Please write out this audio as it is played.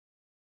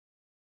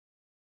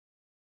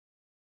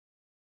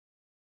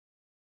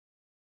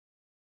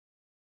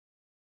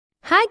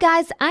Hi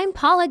guys, I'm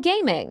Paula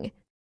Gaming.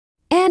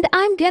 And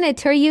I'm gonna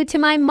tour you to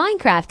my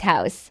Minecraft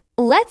house.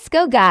 Let's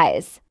go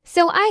guys!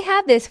 So I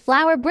have this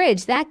flower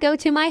bridge that go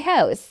to my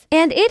house.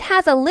 And it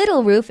has a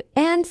little roof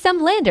and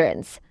some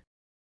lanterns.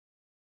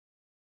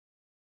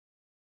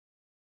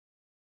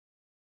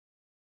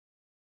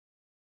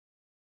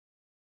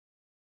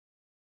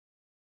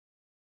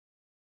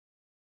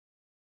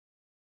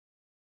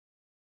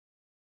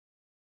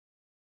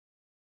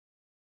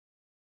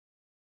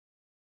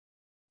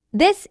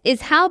 This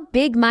is how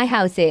big my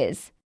house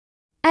is.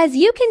 As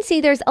you can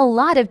see, there's a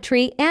lot of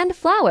tree and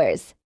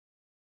flowers.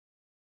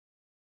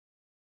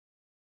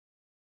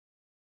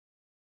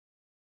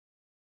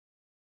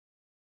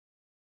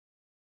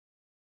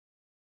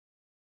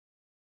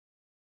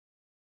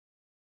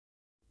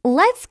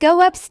 Let's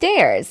go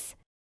upstairs.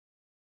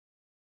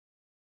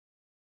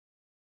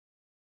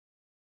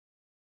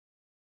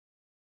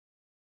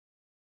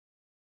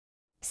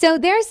 So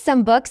there's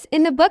some books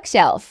in the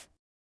bookshelf.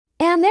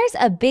 And there's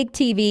a big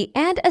TV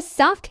and a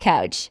soft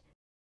couch.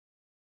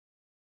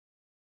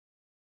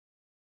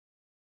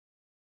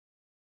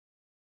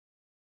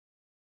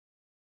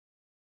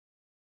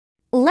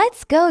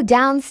 Let's go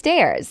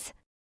downstairs.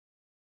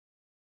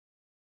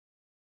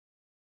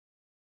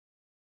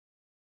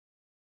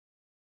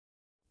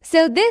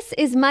 So this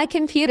is my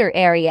computer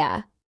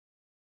area.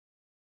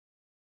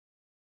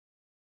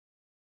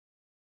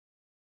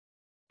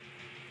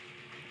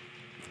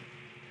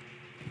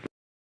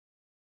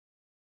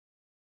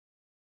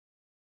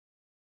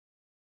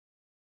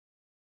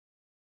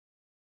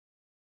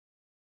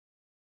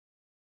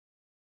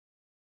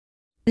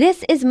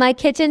 This is my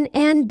kitchen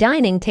and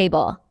dining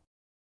table.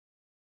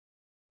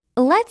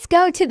 Let's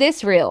go to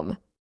this room.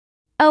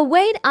 Oh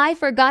wait, I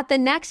forgot the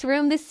next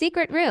room, the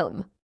secret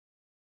room.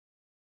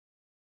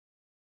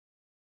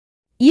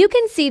 You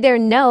can see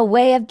there's no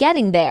way of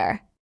getting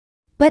there.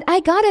 But I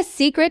got a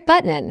secret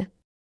button.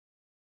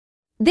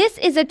 This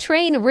is a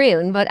train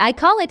room, but I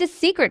call it a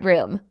secret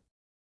room.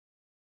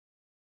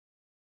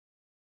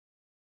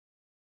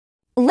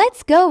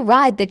 Let's go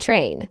ride the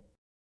train.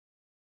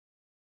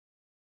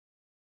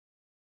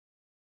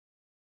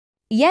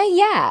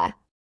 Yeah.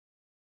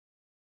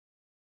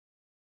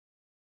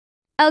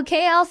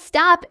 Okay, I'll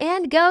stop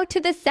and go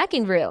to the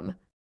second room.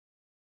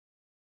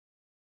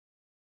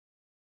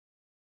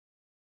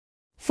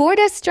 For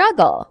the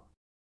struggle.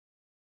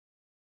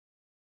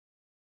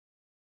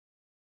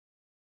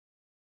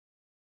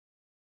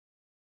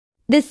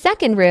 The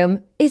second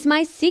room is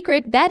my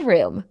secret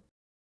bedroom.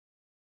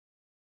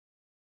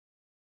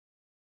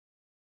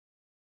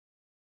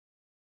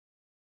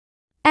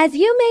 As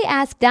you may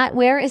ask that,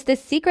 where is the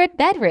secret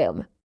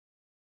bedroom?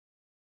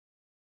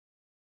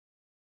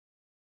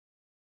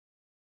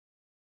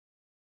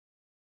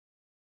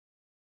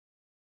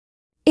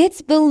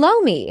 It's below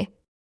me.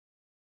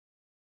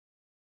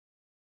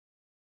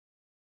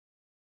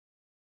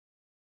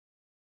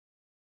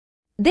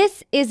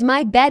 This is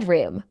my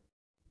bedroom.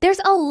 There's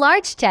a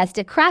large chest,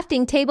 a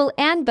crafting table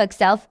and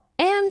bookshelf,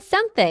 and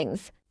some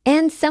things,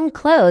 and some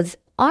clothes,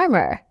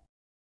 armor.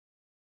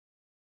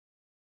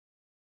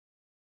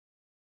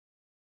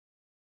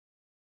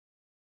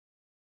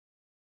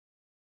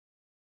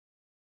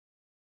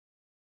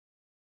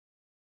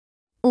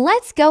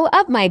 Let's go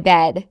up my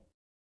bed.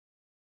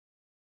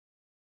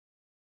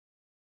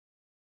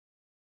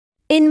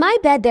 In my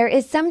bed there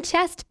is some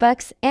chest,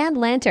 books, and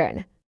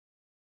lantern.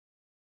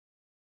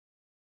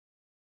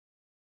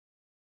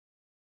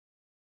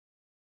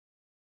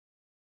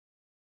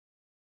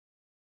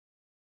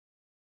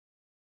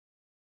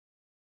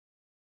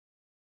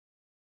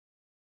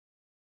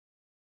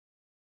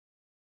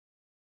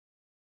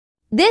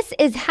 This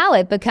is how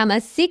it become a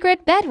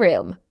secret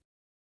bedroom.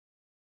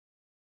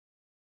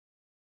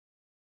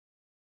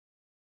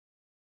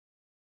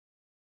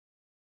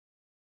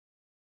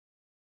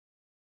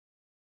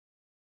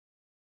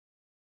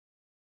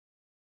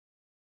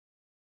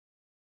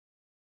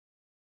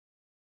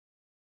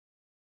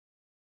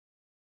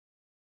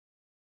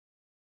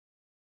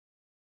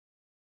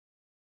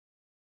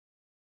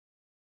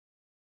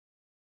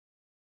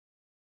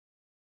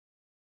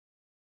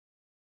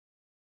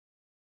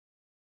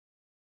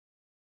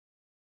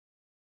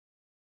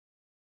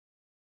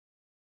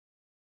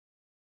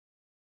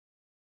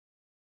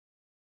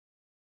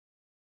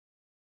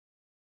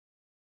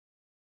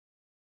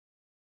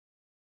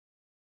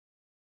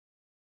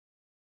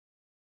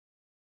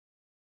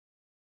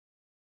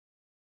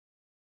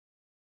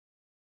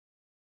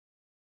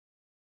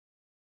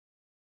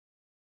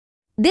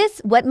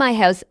 This what my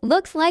house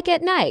looks like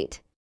at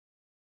night.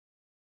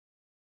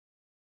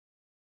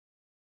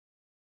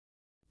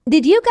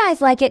 Did you guys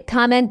like it?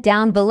 Comment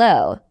down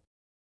below.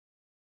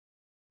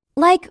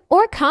 Like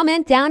or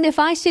comment down if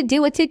I should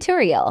do a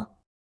tutorial.